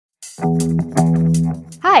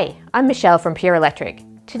Hi, I'm Michelle from Pure Electric.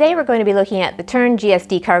 Today we're going to be looking at the Tern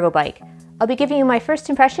GSD cargo bike. I'll be giving you my first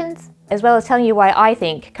impressions, as well as telling you why I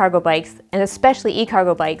think cargo bikes, and especially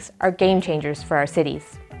e-cargo bikes, are game changers for our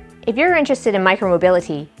cities. If you're interested in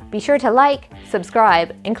micromobility, be sure to like,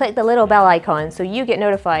 subscribe, and click the little bell icon so you get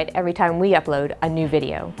notified every time we upload a new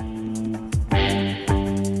video.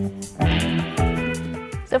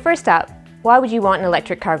 So first up, why would you want an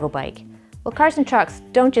electric cargo bike? Well, cars and trucks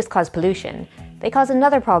don't just cause pollution, they cause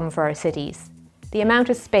another problem for our cities: the amount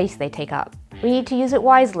of space they take up. We need to use it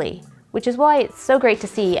wisely, which is why it's so great to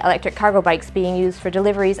see electric cargo bikes being used for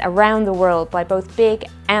deliveries around the world by both big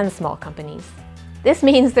and small companies. This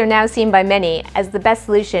means they're now seen by many as the best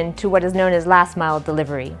solution to what is known as last mile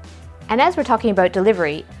delivery. And as we're talking about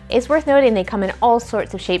delivery, it's worth noting they come in all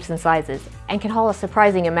sorts of shapes and sizes and can haul a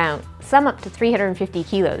surprising amount, some up to 350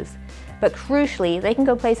 kilos. But crucially, they can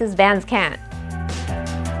go places vans can't.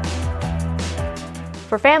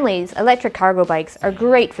 For families, electric cargo bikes are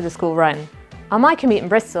great for the school run. On my commute in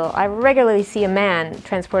Bristol, I regularly see a man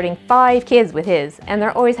transporting 5 kids with his, and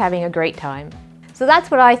they're always having a great time. So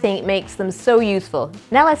that's what I think makes them so useful.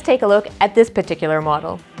 Now let's take a look at this particular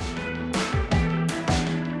model.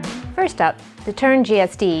 First up, the Tern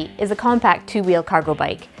GSD is a compact 2-wheel cargo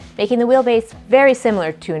bike, making the wheelbase very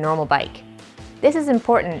similar to a normal bike. This is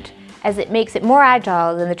important as it makes it more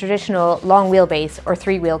agile than the traditional long wheelbase or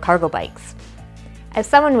 3-wheel cargo bikes. As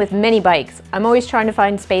someone with many bikes, I'm always trying to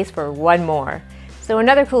find space for one more. So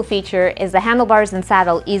another cool feature is the handlebars and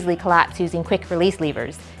saddle easily collapse using quick release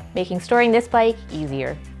levers, making storing this bike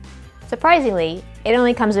easier. Surprisingly, it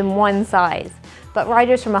only comes in one size, but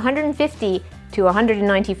riders from 150 to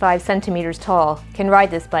 195 centimeters tall can ride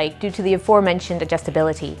this bike due to the aforementioned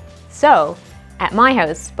adjustability. So, at my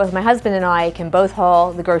house, both my husband and I can both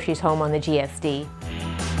haul the groceries home on the GSD.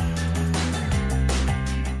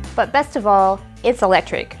 But best of all, it's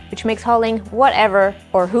electric, which makes hauling whatever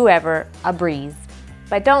or whoever a breeze.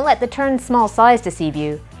 But don't let the Tern's small size deceive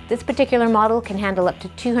you. This particular model can handle up to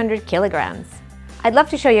 200 kilograms. I'd love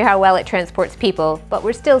to show you how well it transports people, but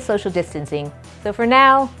we're still social distancing, so for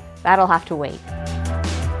now, that'll have to wait.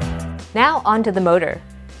 Now onto the motor.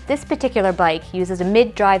 This particular bike uses a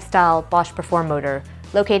mid-drive style Bosch Perform motor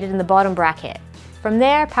located in the bottom bracket. From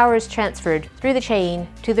there, power is transferred through the chain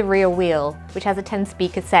to the rear wheel, which has a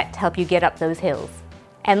 10-speed cassette to help you get up those hills.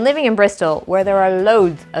 And living in Bristol, where there are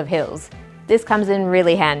loads of hills, this comes in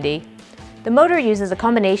really handy. The motor uses a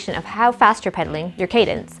combination of how fast you're pedaling, your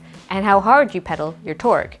cadence, and how hard you pedal, your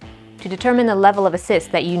torque, to determine the level of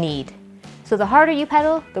assist that you need. So the harder you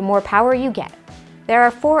pedal, the more power you get. There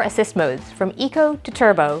are 4 assist modes, from Eco to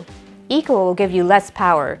Turbo. Eco will give you less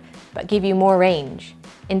power, but give you more range.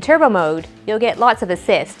 In Turbo mode, you'll get lots of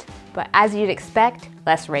assist, but as you'd expect,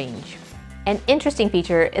 less range. An interesting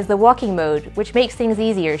feature is the walking mode, which makes things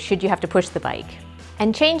easier should you have to push the bike.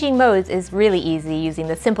 And changing modes is really easy using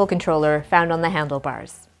the simple controller found on the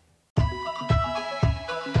handlebars.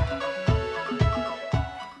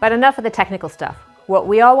 But enough of the technical stuff. What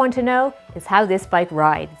we all want to know is how this bike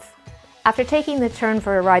rides. After taking the Tern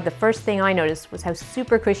for a ride, the first thing I noticed was how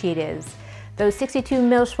super cushy it is. Those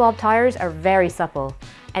 62mm Schwalbe tires are very supple,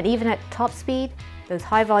 and even at top speed, those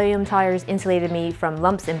high volume tires insulated me from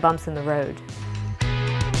lumps and bumps in the road.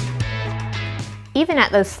 Even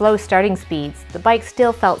at those slow starting speeds, the bike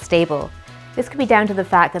still felt stable. This could be down to the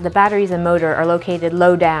fact that the batteries and motor are located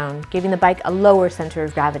low down, giving the bike a lower center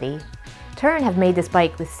of gravity. Tern have made this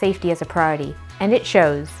bike with safety as a priority, and it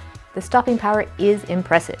shows. The stopping power is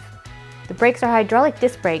impressive. The brakes are hydraulic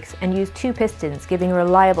disc brakes and use 2 pistons, giving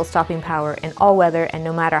reliable stopping power in all weather and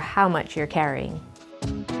no matter how much you're carrying.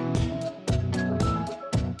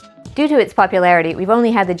 Due to its popularity, we've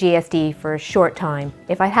only had the GSD for a short time.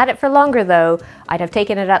 If I'd had it for longer though, I'd have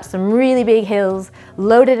taken it up some really big hills,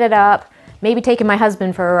 loaded it up, maybe taken my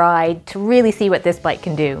husband for a ride to really see what this bike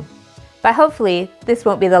can do. But hopefully, this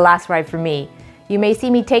won't be the last ride for me. You may see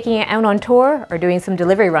me taking it out on tour or doing some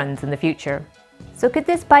delivery runs in the future. So could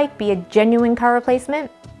this bike be a genuine car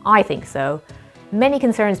replacement? I think so. Many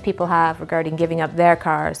concerns people have regarding giving up their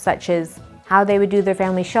cars, such as how they would do their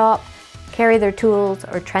family shop, carry their tools,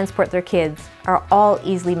 or transport their kids, are all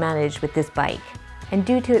easily managed with this bike. And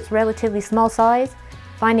due to its relatively small size,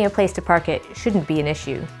 finding a place to park it shouldn't be an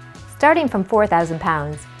issue. Starting from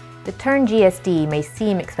 £4,000, the Tern GSD may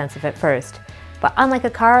seem expensive at first, but unlike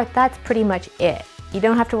a car, that's pretty much it. You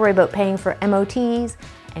don't have to worry about paying for MOTs,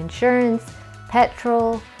 insurance,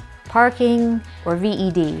 petrol, parking, or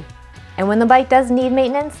VED. And when the bike does need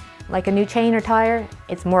maintenance, like a new chain or tire,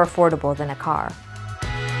 it's more affordable than a car.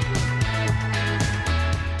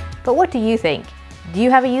 But what do you think? Do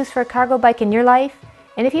you have a use for a cargo bike in your life?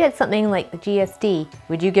 And if you had something like the GSD,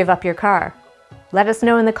 would you give up your car? Let us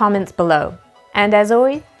know in the comments below. And as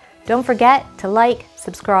always, don't forget to like,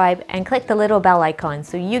 subscribe, and click the little bell icon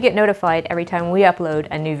so you get notified every time we upload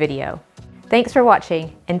a new video. Thanks for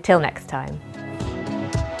watching. Until next time.